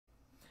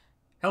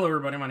Hello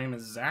everybody, my name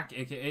is Zach,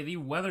 aka the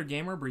Weather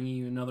Gamer, bringing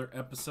you another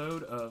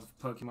episode of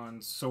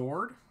Pokemon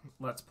Sword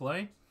Let's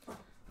Play.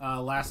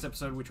 Last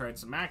episode we tried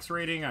some max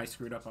rating, I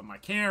screwed up on my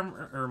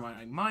camera, or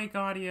my mic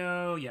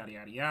audio, yada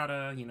yada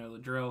yada, you know the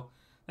drill.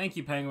 Thank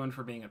you Penguin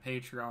for being a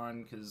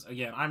Patreon, because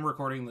again, I'm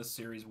recording this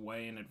series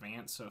way in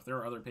advance, so if there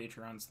are other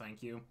Patreons,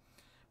 thank you.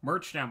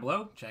 Merch down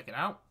below, check it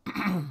out.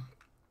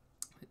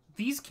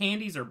 These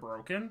candies are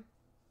broken.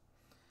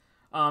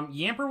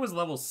 Yamper was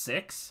level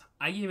 6.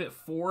 I gave it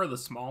 4 of the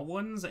small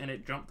ones, and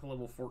it jumped to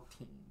level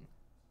 14.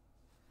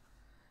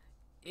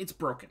 It's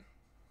broken.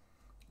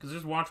 Because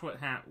just watch what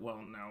well,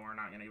 no, we're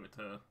not going to give it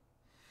to...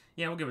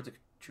 Yeah, we'll give it to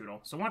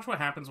Choodle. So watch what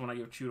happens when I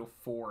give Choodle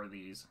 4 of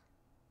these.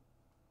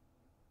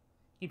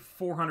 Need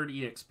 400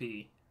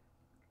 EXP.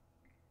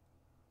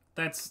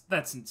 That's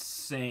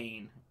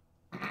insane.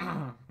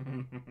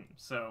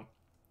 So,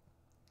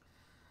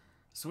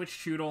 switch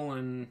Choodle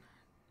and...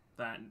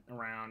 that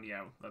around,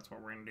 yeah, that's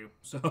what we're gonna do.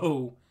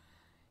 So,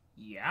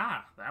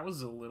 yeah, that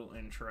was a little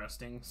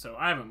interesting. So,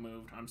 I haven't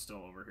moved. I'm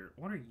still over here.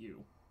 What are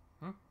you?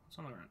 Huh? What's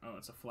on the ground? Oh,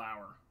 it's a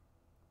flower.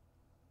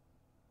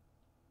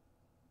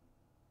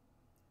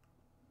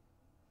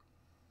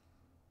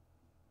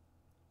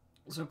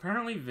 So,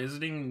 apparently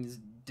visiting these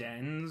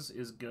dens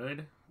is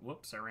good.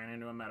 Whoops, I ran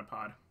into a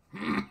Metapod.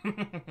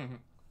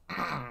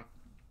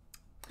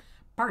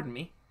 Pardon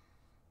me.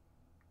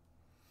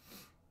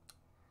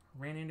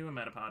 Ran into a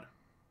Metapod.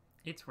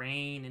 It's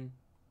raining.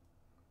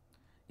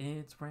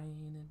 It's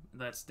raining.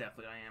 That's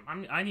definitely I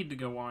am. I need to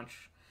go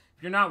watch.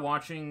 If you're not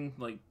watching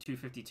like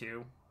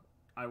 252,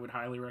 I would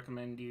highly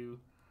recommend you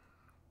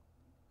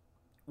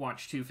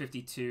watch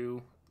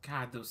 252.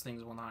 God, those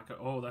things will not go.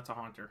 Oh, that's a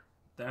haunter.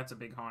 That's a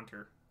big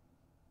haunter.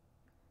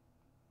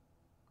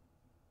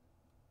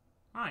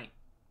 Hi.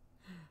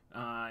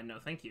 No,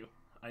 thank you.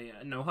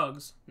 No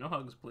hugs. No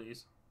hugs,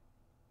 please.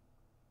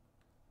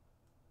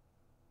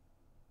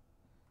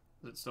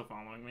 Is it still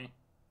following me?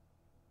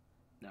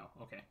 No,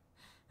 okay.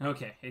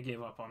 Okay, it gave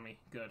up on me.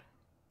 Good.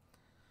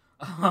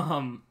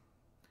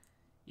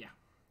 Yeah.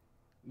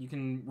 You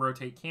can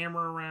rotate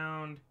camera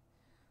around,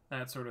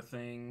 that sort of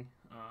thing.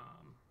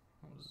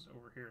 What was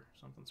over here?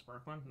 Something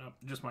sparkling? Nope,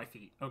 just my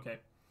feet. Okay.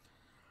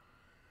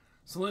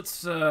 So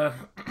let's, take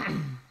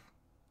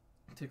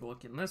a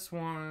look in this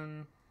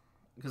one.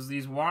 Because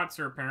these watts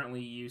are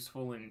apparently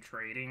useful in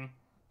trading.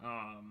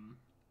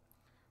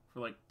 For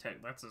like,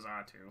 that's a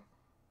Xatu.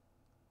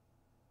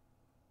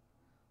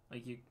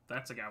 Like,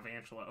 that's a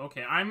Galvantula.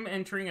 Okay, I'm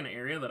entering an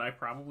area that I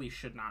probably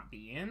should not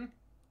be in.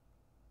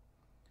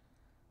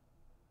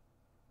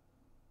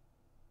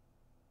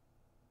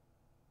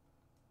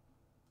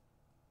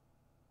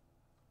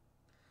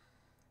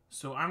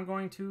 So I'm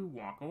going to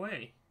walk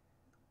away.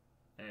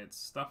 It's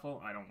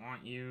Stuffle, I don't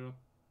want you.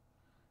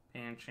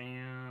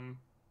 Pancham.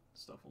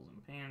 Stuffles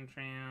and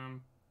Pancham.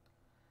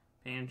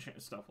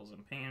 Stuffles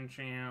and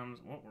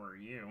Panchams. What were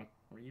you?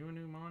 Were you a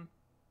Numon?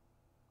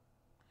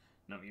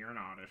 No, you're an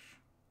Oddish.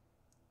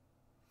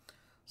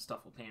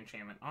 Stuffle,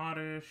 Pancham, and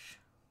Oddish.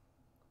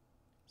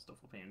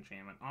 Stuffle,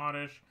 Pancham, and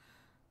Oddish.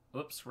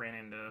 Oops, ran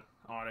into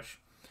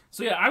Oddish.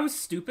 So yeah, I was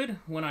stupid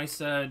when I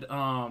said,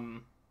 oh,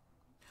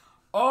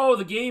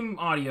 the game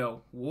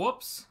audio.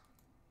 Whoops.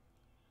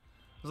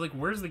 I was like,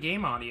 where's the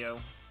game audio?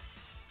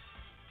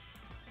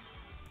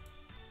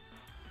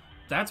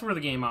 That's where the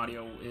game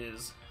audio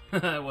is.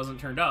 It wasn't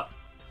turned up.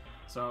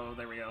 So,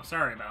 there we go.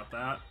 Sorry about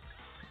that.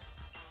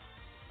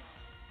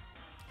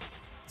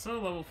 It's a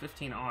level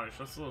 15 Oddish.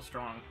 That's a little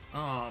strong.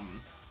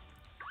 I'm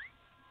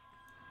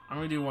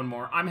gonna do one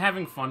more. I'm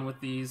having fun with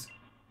these.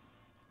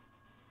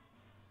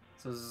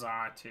 So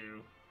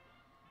Xatu.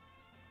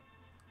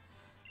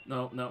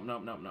 Nope.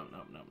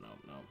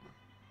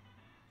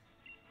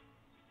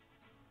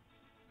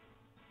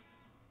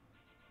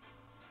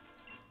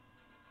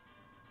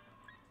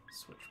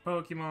 Switch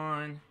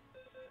Pokemon.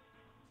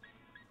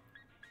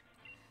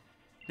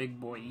 Big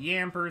boy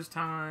Yamper's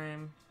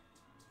time.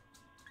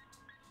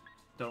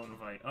 Don't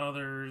invite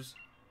others.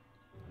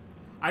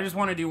 I just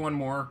want to do one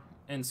more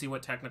and see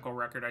what technical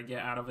record I get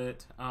out of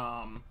it.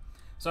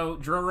 So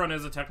Drill Run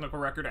is a technical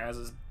record, as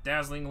is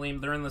Dazzling Gleam.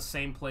 They're in the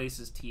same place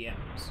as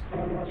TM's.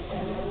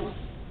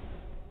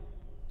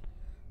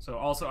 So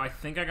also, I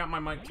think I got my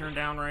mic turned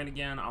down right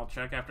again. I'll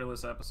check after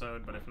this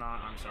episode, but if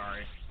not, I'm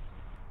sorry.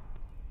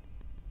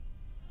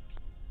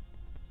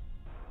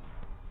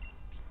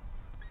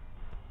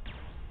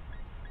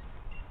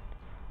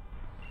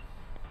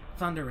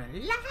 Thunder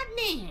and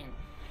Lightning!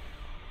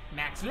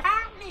 Max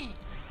Lightning!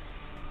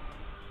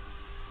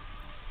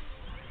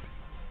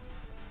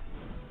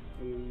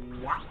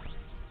 What?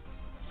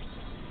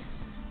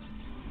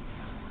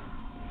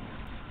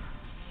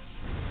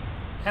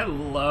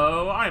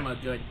 Hello, I'm a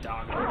good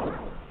doggo.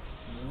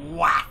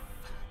 What?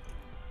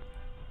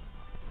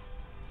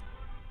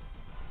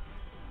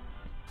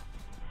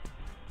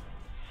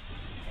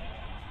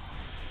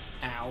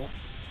 Ow.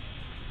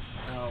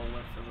 Oh,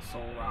 went for the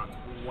Soul Rock.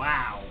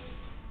 Wow.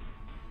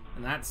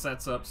 And that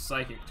sets up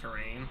Psychic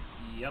Terrain.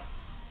 Yep.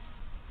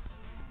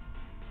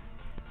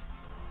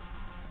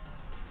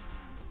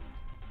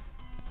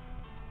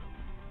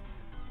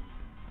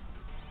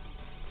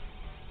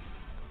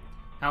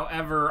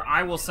 However,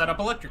 I will set up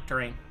electric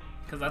terrain,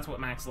 because that's what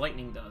Max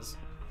Lightning does.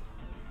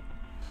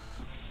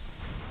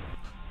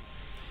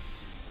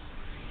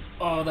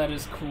 Oh, that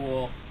is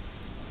cool.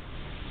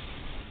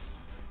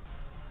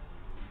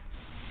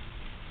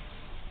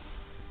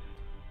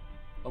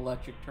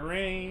 Electric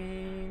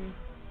terrain.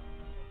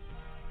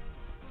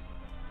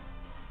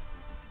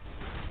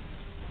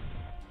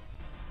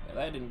 Yeah,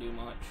 that didn't do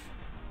much.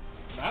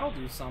 That'll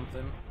do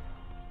something.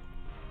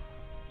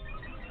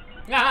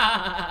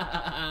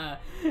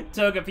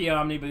 Togepi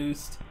Omni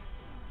Boost.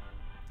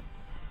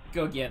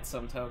 Go get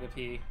some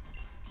Togepi.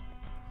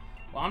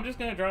 Well, I'm just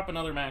gonna drop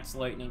another Max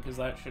Lightning because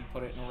that should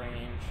put it in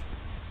range.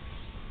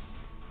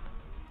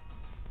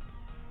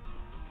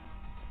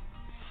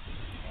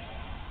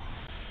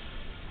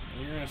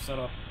 You're gonna set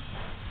up.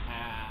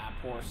 Ah,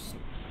 poor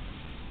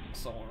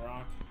Soul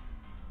Rock.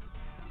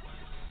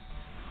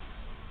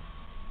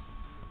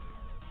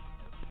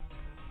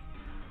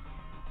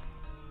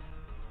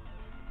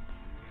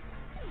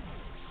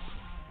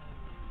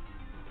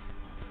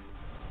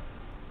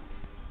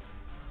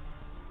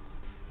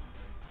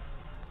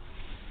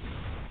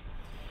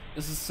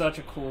 This is such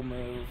a cool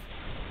move.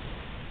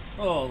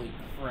 Holy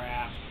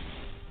crap.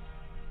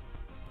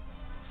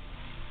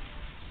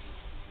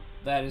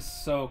 That is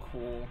so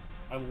cool.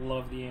 I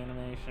love the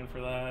animation for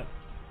that.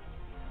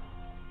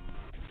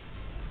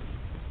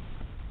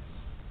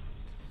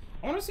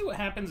 I want to see what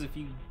happens if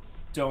you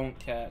don't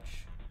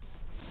catch.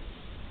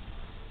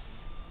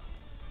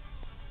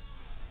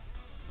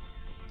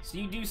 So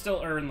you do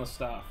still earn the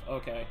stuff.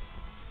 Okay.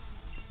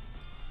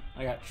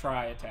 I got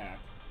try attack.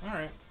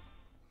 Alright.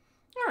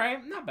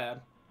 Alright, not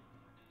bad.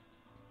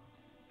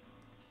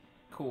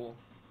 Cool.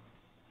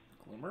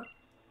 Glimmer?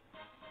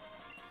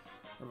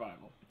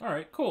 Revival.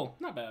 Alright, cool.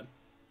 Not bad.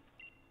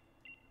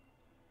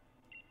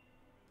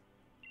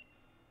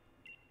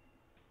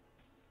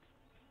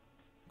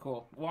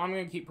 Cool. Well, I'm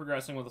going to keep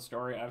progressing with the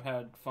story. I've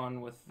had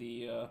fun with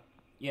the,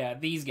 yeah,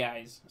 these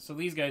guys. So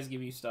these guys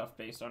give you stuff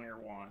based on your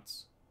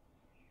wants.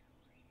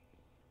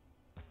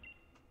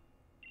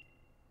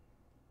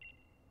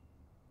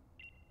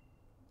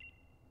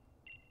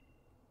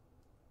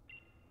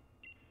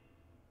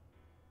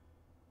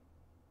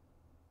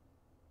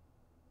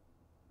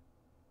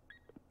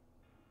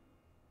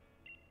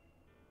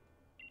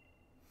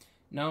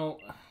 No.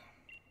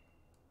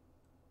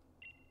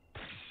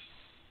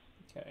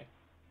 Okay.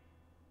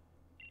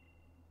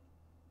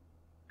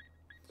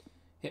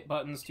 Hit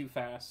buttons too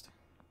fast.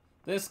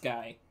 This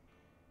guy.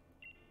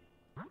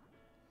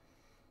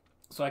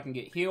 So I can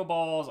get heal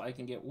balls, I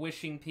can get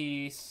wishing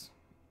piece,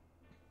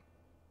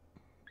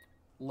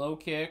 low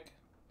kick,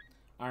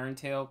 iron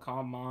tail,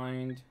 calm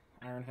mind,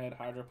 iron head,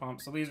 hydro pump.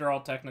 So these are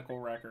all technical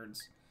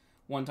records.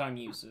 One-time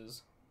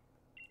uses.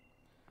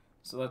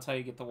 So that's how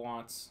you get the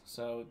wants.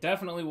 So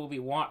definitely will be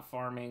want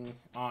farming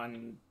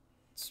on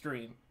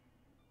stream.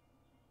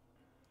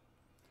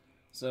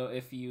 So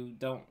if you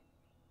don't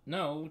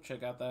know,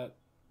 check out that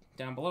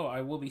down below.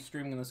 I will be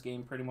streaming this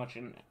game pretty much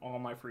in all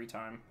my free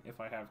time, if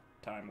I have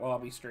time. Well, I'll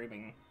be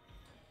streaming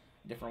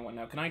a different one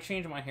now. Can I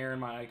change my hair and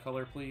my eye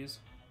color, please?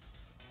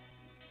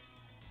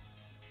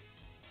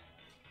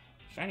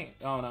 Shiny...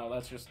 Oh, no,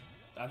 that's just...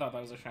 I thought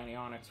that was a shiny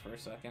Onyx for a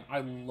second. I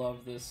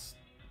love this...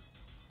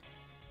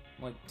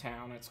 like,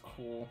 town. It's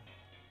cool.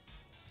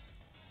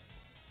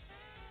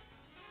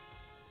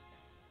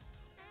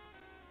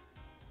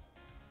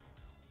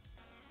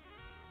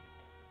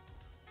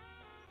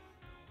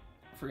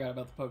 Forgot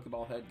about the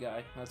Pokeball head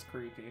guy. That's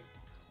creepy.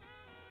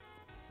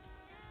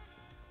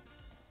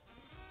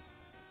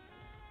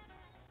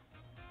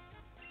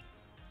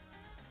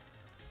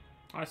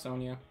 Hi,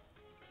 Sonia.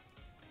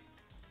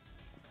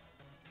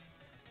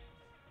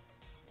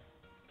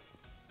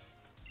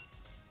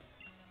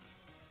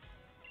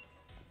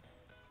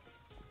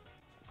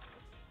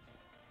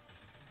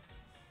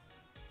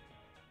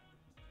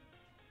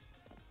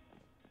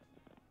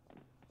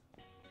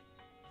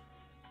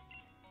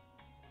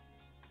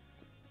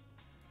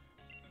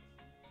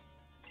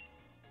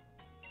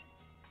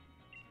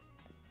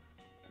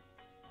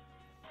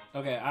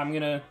 Okay, I'm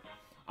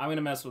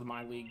gonna mess with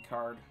my league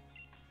card.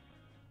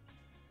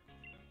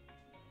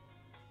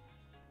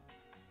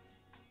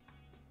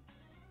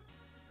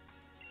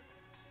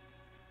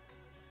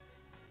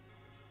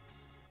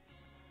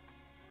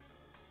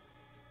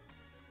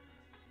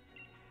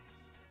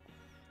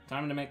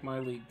 Time to make my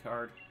league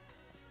card.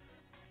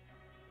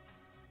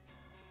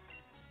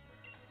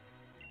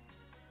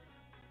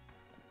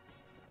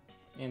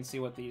 And see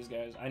what these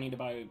guys... I need to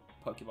buy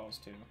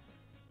Pokeballs too.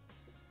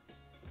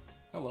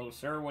 Hello,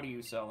 sir. What are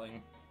you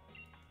selling?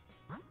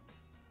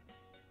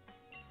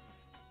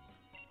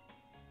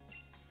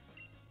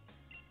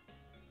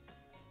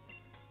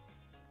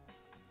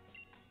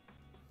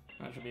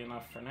 That should be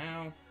enough for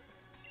now.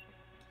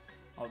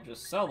 I'll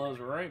just sell those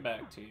right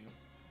back to you.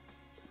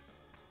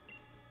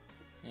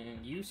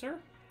 And you, sir?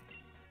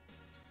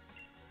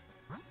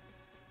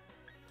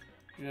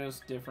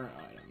 Just different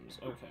items.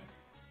 Okay.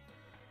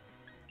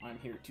 I'm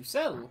here to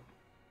sell.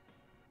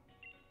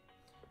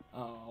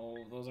 Oh,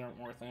 those aren't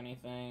worth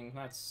anything.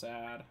 That's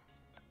sad.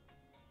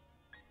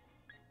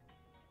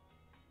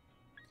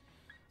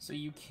 So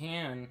you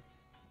can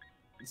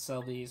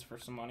sell these for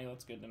some money.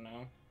 That's good to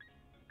know.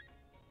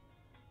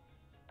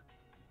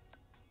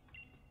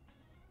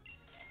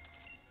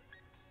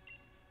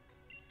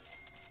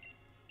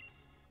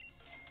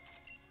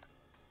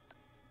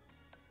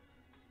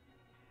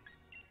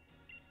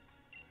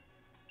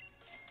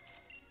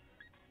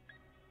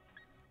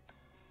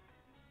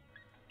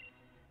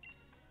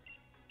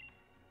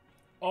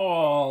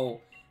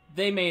 Oh,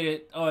 they made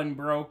it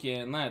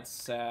unbroken. That's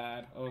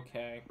sad.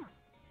 Okay.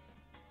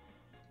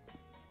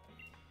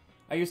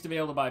 I used to be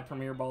able to buy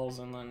Premier Balls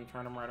and then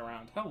turn them right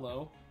around.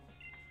 Hello.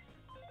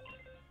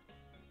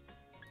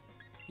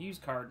 Use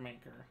card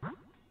maker.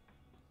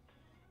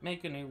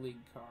 Make a new league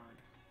card.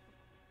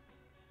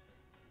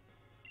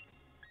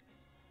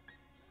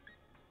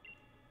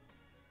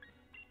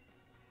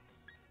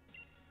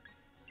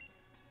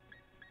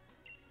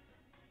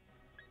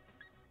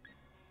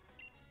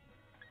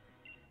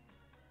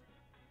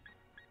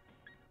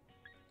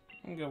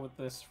 I'm gonna go with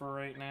this for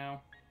right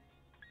now.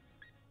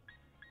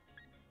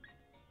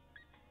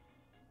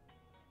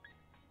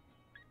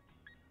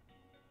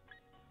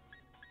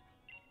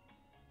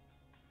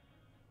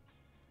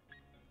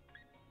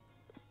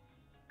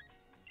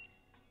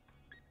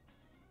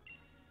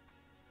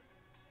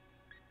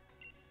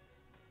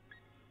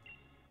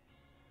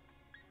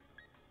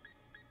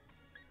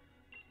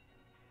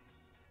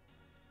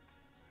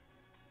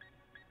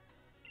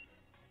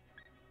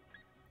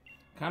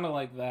 Kind of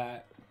like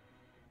that.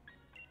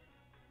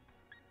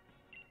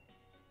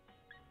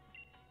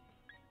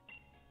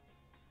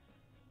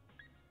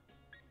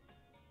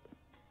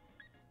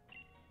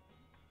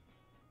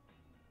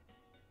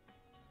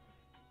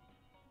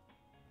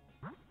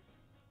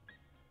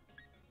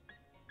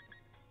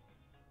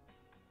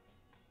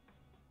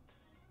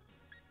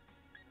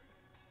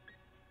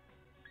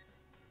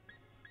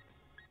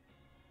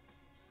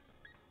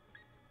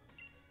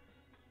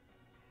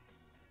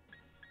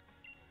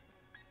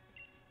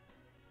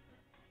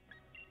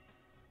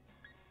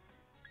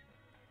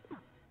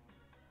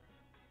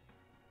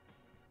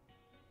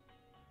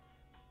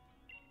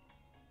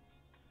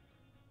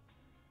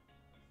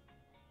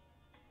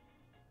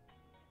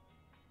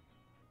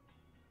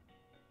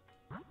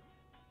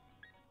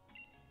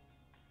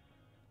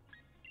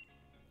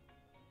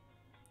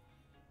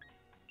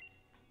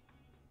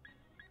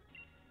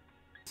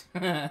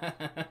 I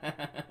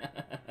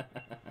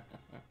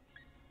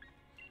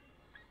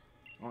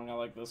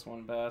like this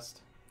one best.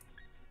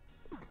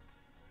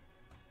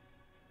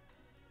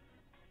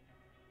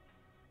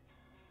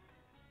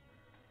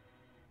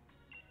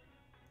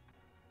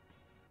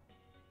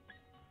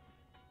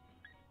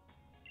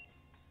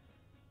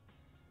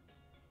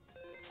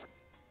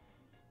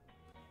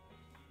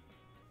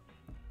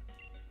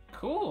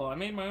 Cool, I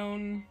made my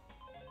own.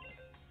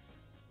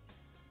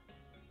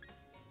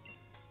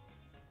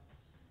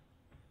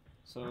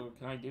 So,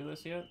 can I do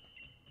this yet?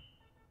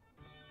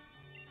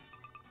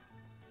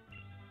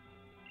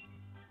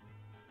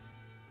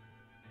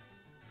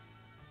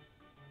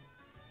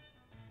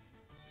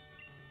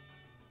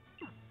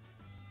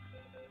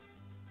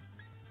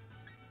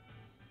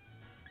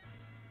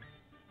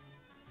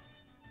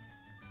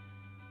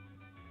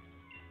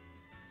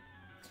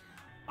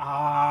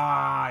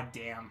 Ah,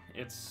 damn.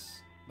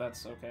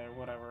 That's okay,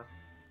 whatever.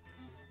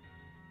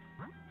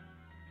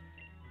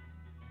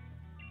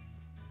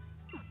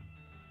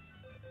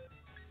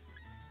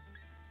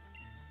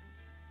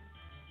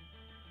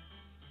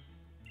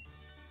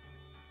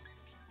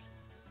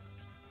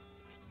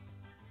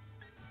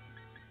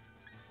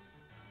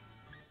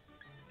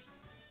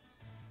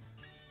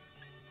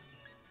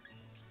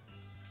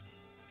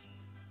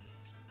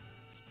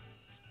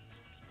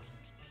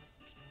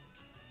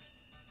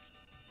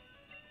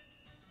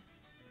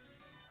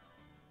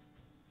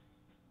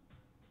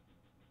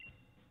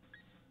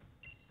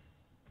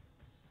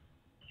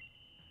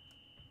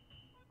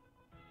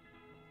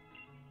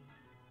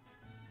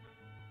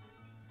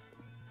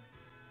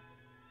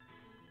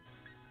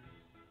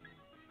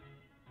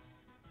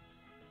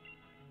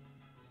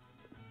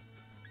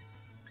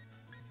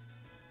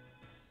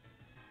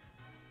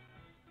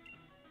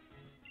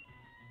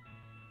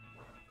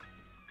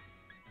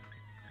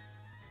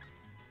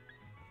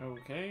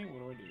 Okay, what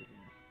do I do here?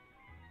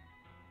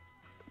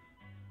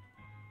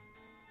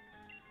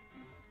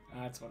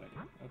 That's what I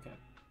do. Okay.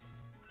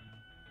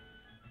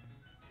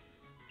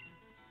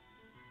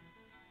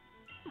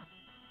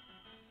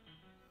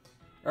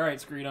 Alright,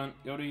 Screedon,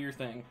 go do your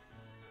thing.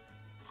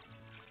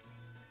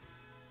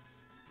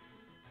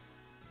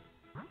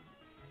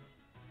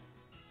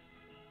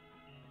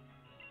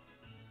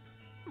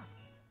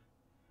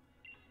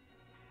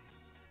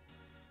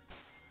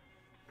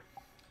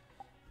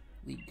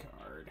 Lead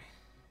card.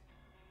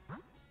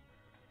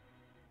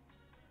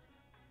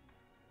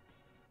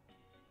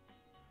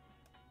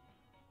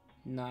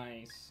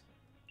 Nice.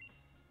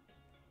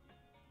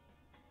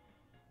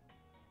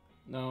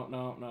 No.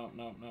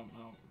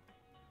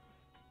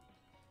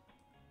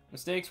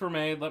 Mistakes were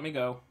made. Let me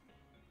go.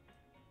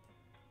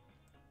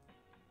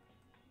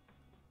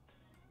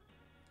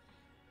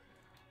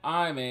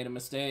 I made a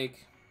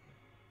mistake.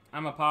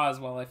 I'm a pause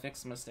while I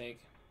fix the mistake.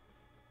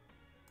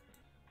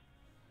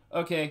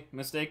 Okay,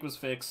 mistake was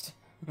fixed.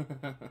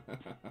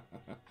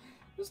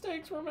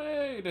 Mistakes were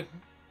made.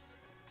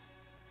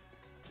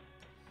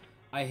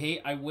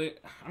 I'm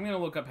gonna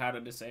look up how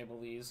to disable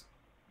these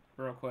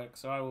real quick,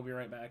 so I will be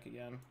right back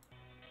again.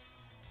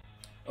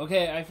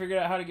 Okay, I figured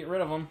out how to get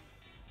rid of them.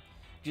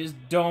 Just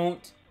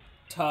don't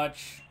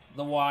touch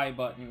the Y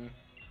button.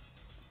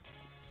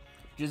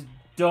 Just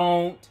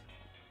don't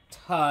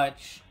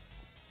touch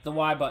the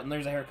Y button.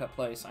 There's a haircut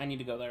place. I need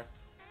to go there.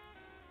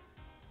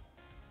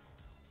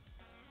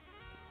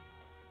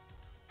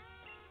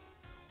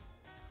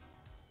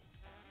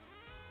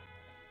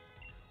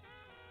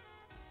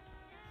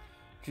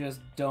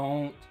 Just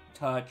don't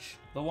touch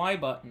the Y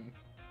button.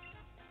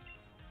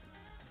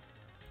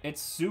 It's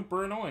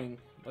super annoying,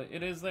 but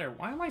it is there.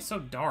 Why am I so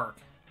dark?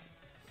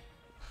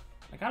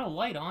 I got a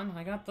light on.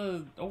 I got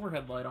the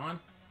overhead light on.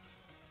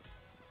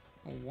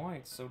 Oh, why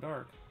it's so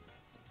dark?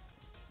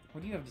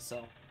 What do you have to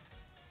sell?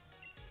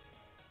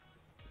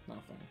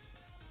 Nothing.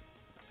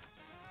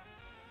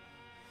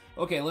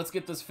 Okay, let's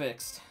get this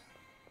fixed.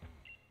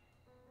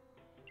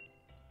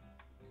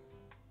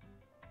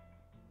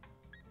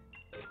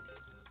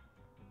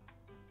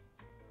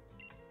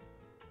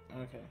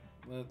 Okay,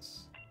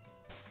 let's...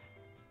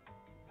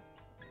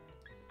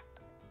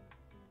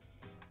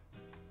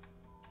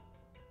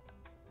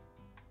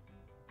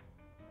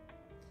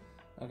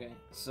 Okay,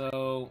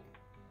 so...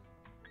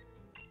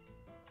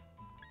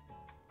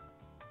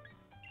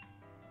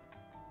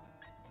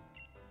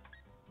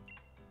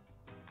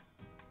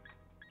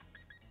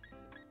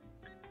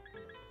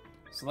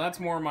 So that's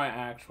more my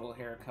actual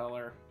hair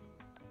color.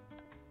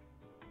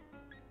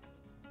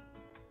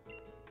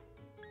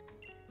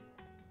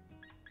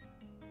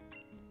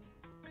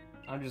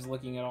 I'm just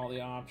looking at all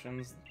the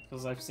options,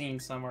 because I've seen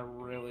some are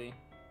really...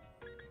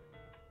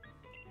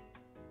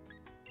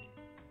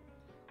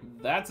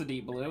 That's a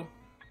deep blue.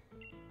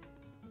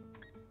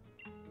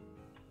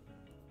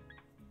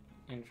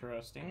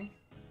 Interesting.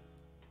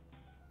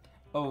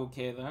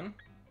 Okay, then.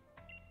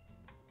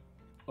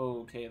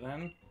 Okay,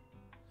 then.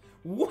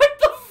 What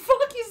the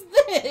fuck is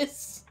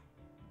this?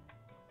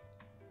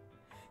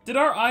 Did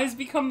our eyes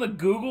become the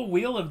Google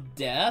Wheel of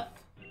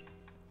Death?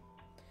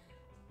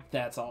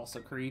 That's also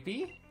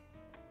creepy.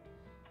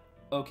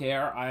 Okay,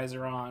 our eyes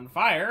are on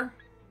fire.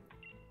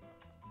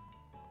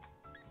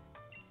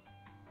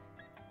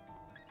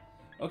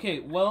 Okay,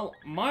 well,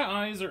 my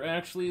eyes are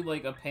actually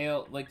like a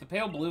pale... Like, the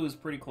pale blue is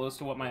pretty close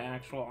to what my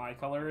actual eye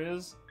color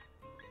is.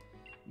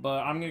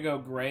 But I'm gonna go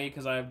gray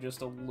because I have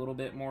just a little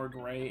bit more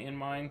gray in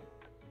mine.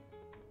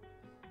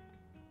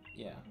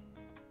 Yeah.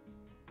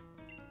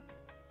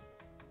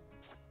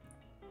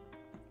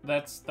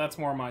 That's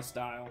more my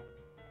style.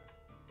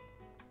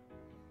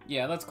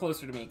 Yeah, that's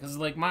closer to me, because,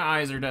 like, my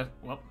eyes are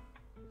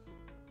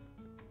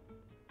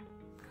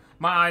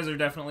my eyes are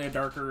definitely a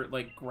darker,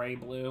 like, gray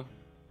blue.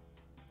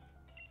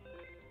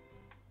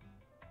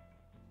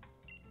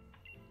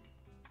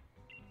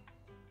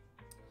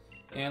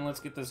 And let's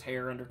get this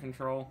hair under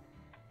control.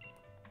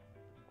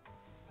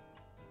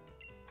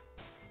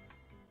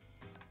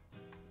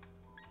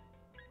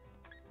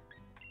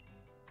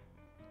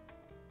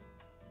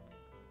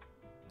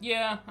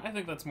 Yeah, I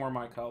think that's more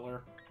my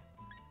color.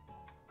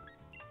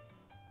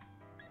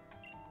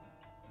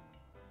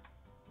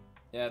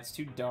 Yeah, it's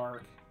too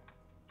dark.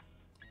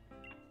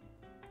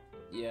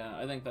 Yeah,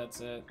 I think that's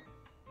it.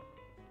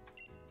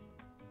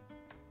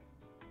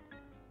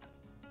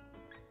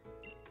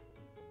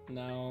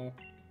 No.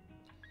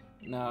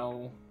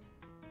 No.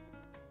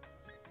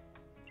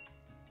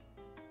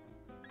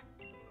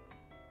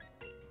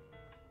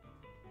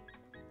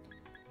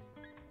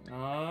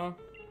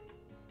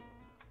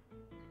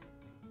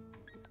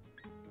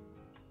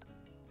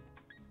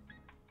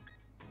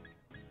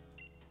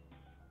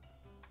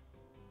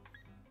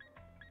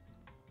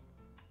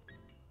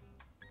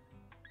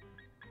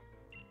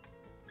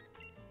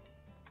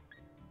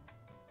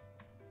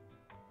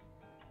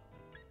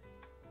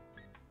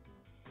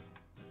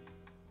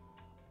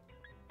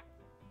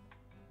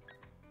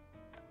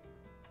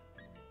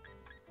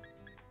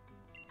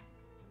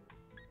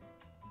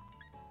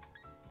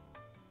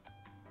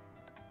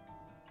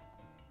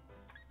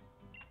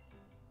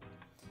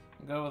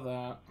 Go with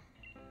that.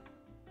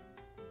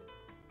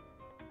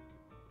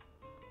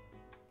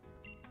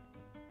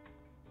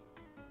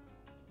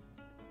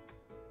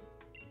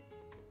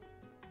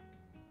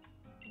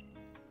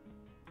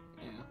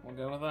 Yeah, we'll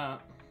go with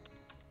that.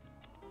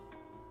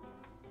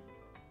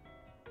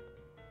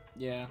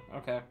 Yeah,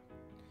 okay.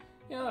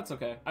 Yeah, that's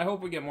okay. I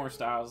hope we get more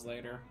styles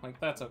later. Like,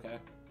 that's okay.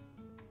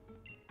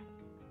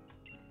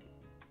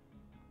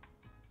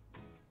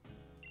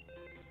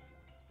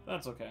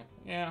 That's okay.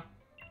 Yeah.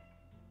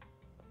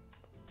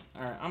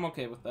 Alright, I'm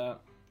okay with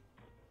that.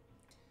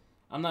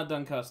 I'm not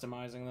done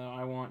customizing, though.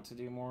 I want to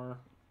do more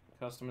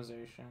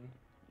customization.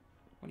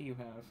 What do you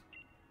have?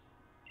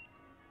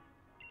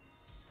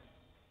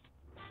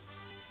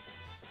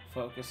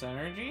 Focus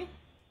energy?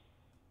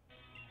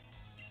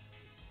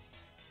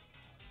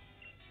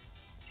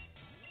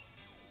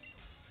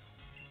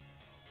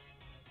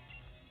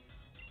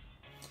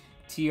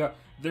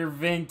 They're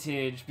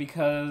vintage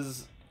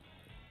because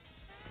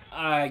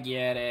I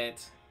get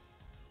it.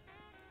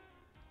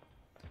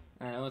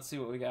 Alright, let's see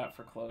what we got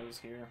for clothes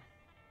here.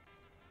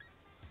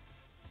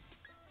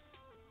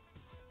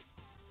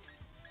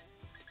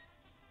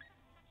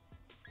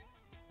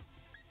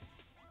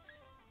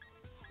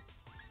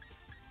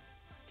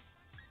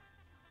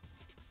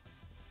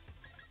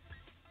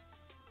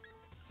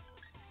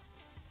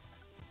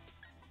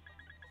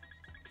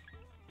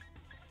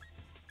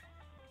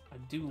 I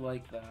do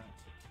like that.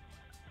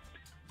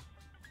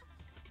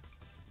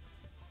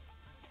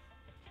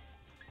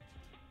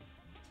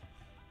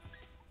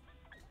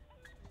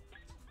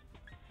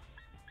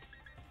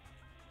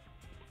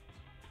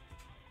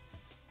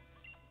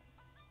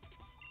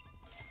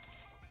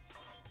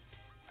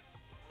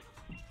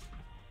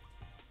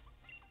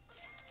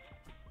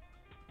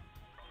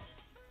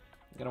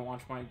 Gotta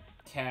watch my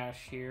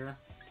cash here.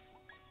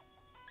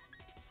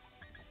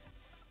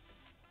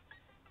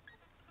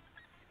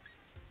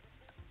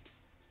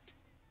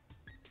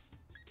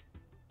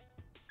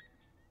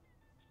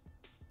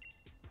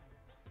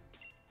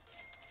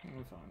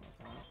 I'm fine with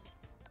that.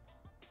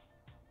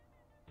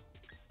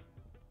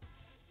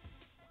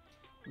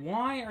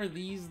 Why are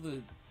these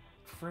the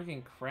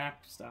friggin'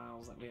 crap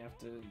styles that we have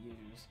to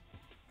use?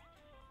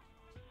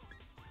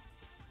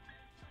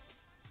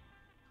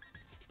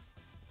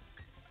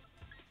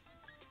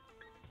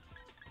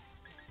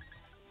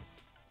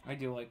 I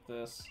do like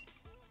this.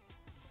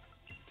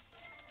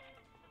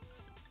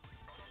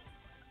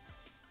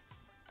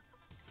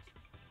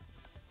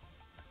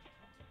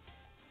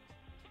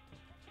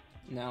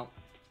 No.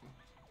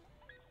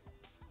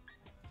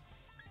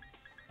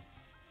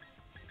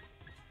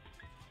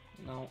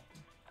 No.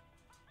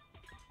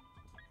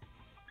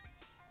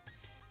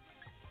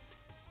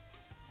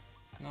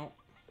 No.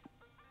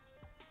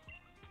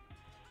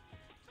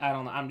 I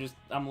don't know.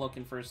 I'm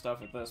looking for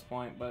stuff at this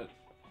point, but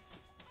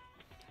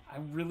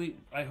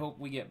I hope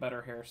we get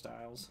better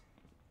hairstyles.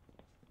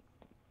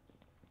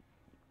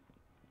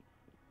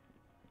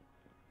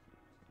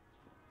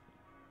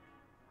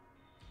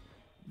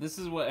 This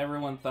is what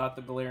everyone thought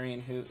the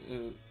Galarian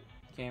Hoot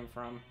came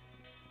from.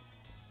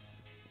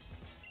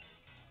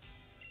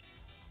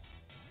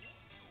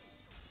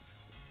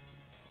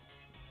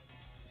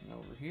 And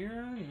over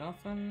here,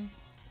 nothing.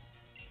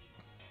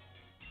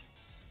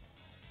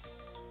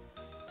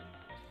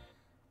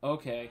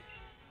 Okay.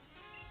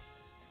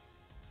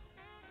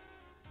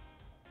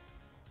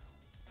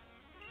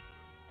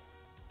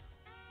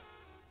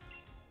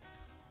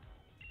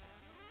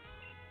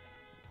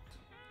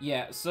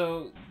 Yeah,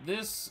 so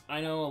this, I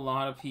know a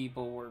lot of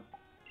people were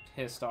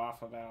pissed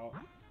off about.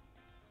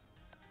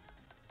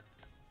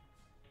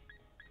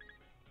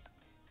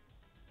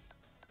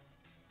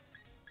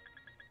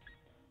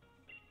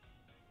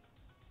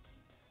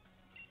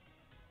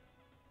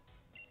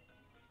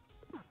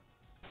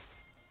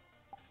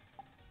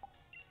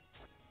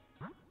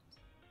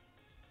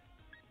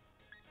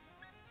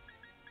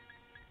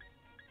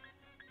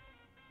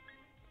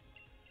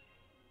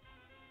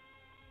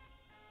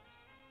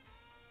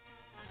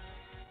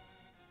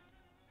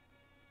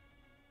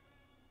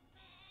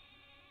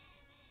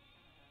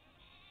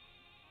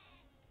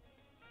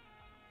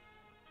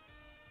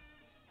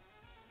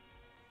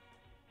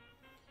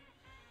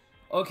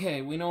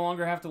 Okay, we no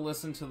longer have to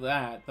listen to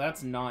that.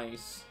 That's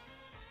nice.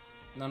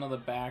 None of the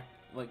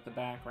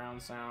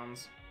background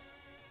sounds.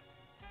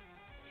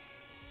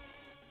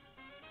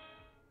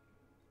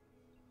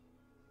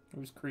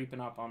 Who's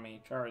creeping up on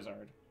me?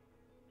 Charizard.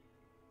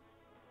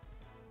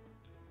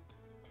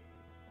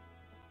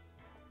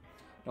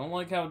 Don't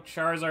like how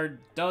Charizard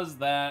does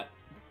that.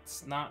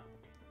 It's not...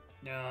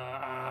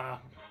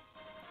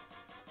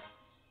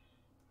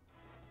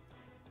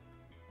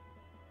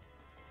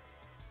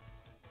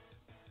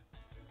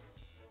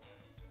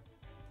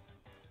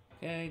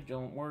 Okay,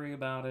 don't worry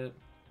about it.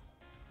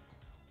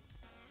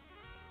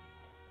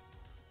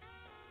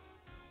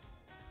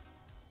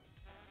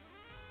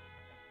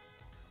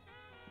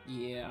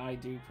 Yeah, I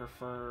do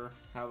prefer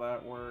how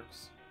that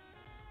works.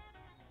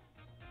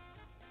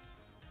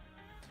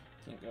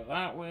 Can't go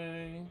that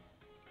way.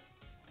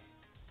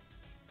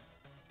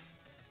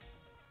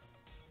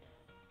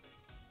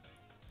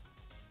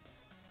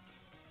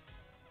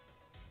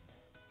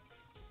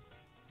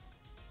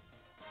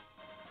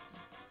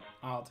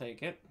 I'll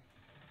take it.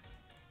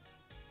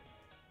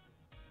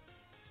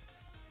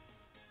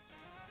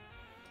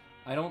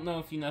 I don't know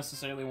if you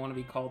necessarily want to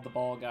be called the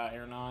ball guy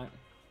or not.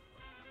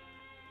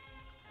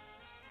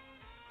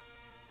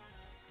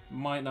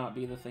 Might not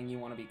be the thing you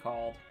want to be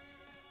called.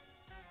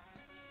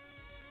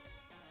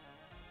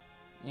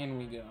 In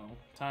we go.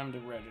 Time to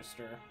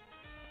register.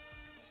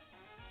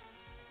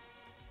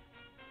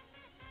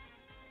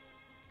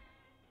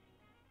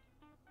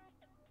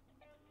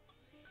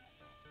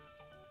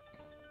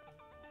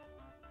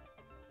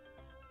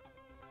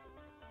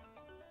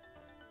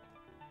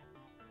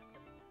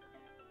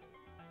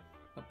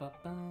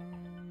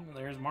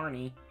 There's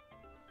Marnie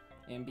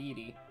and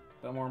Beatty,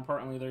 but more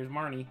importantly, there's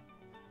Marnie.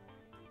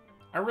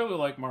 I really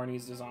like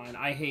Marnie's design.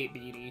 I hate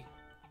Beatty.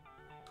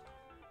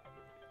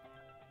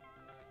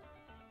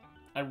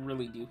 I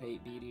really do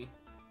hate BD.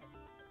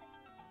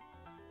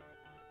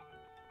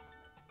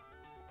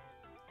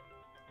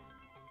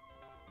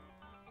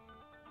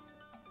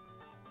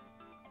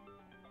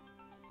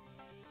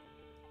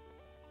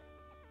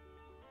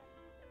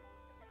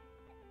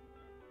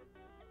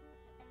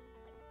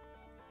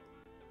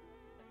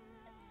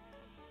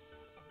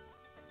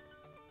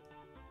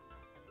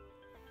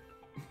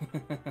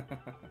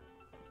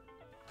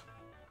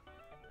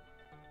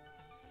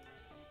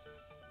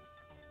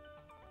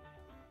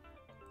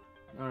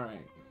 All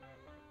right.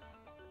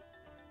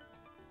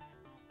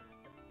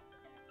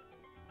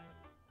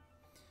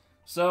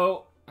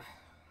 So,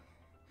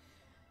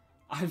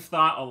 I've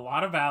thought a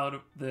lot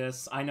about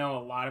this. I know a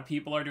lot of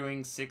people are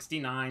doing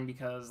 69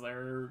 because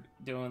they're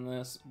doing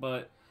this,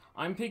 but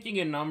I'm picking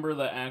a number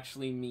that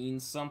actually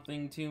means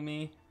something to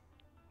me.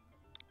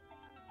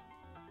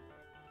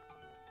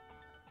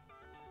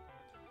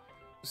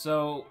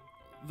 So,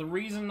 the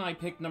reason I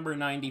picked number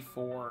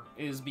 94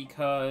 is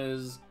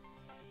because,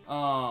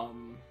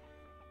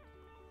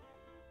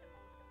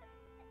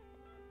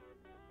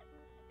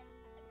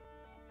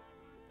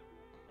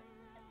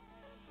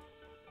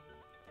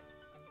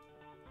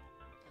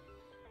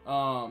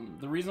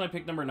 the reason I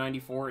picked number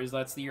 94 is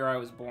that's the year I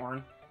was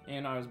born,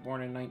 and I was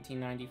born in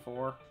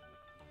 1994.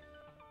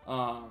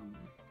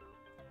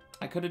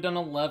 I could have done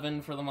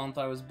 11 for the month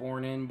I was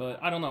born in,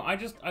 but I don't know.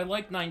 I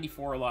like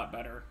 94 a lot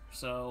better,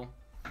 so...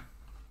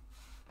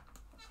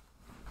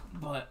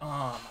 But,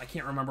 I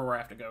can't remember where I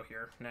have to go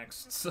here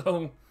next,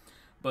 so...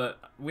 But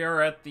we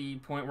are at the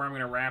point where I'm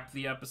going to wrap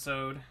the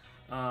episode.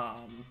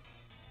 Oh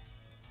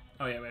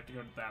yeah, we have to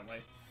go that way.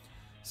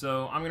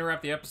 So, I'm going to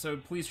wrap the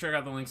episode. Please check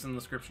out the links in the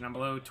description down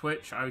below.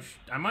 Twitch, I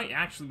might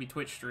actually be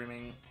Twitch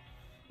streaming,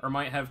 or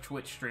might have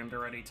Twitch streamed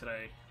already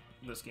today,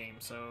 this game,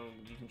 so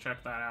you can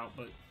check that out,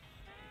 but...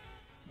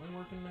 Am I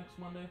working next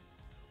Monday?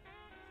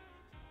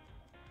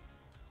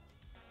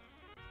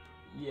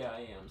 Yeah, I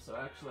am, so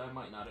actually I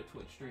might not have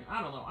Twitch streamed.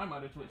 I don't know, I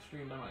might have Twitch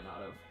streamed, I might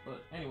not have,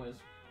 but anyways.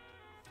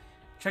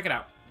 Check it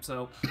out,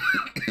 so...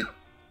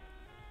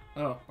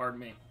 Oh, pardon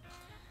me.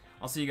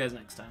 I'll see you guys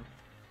next time.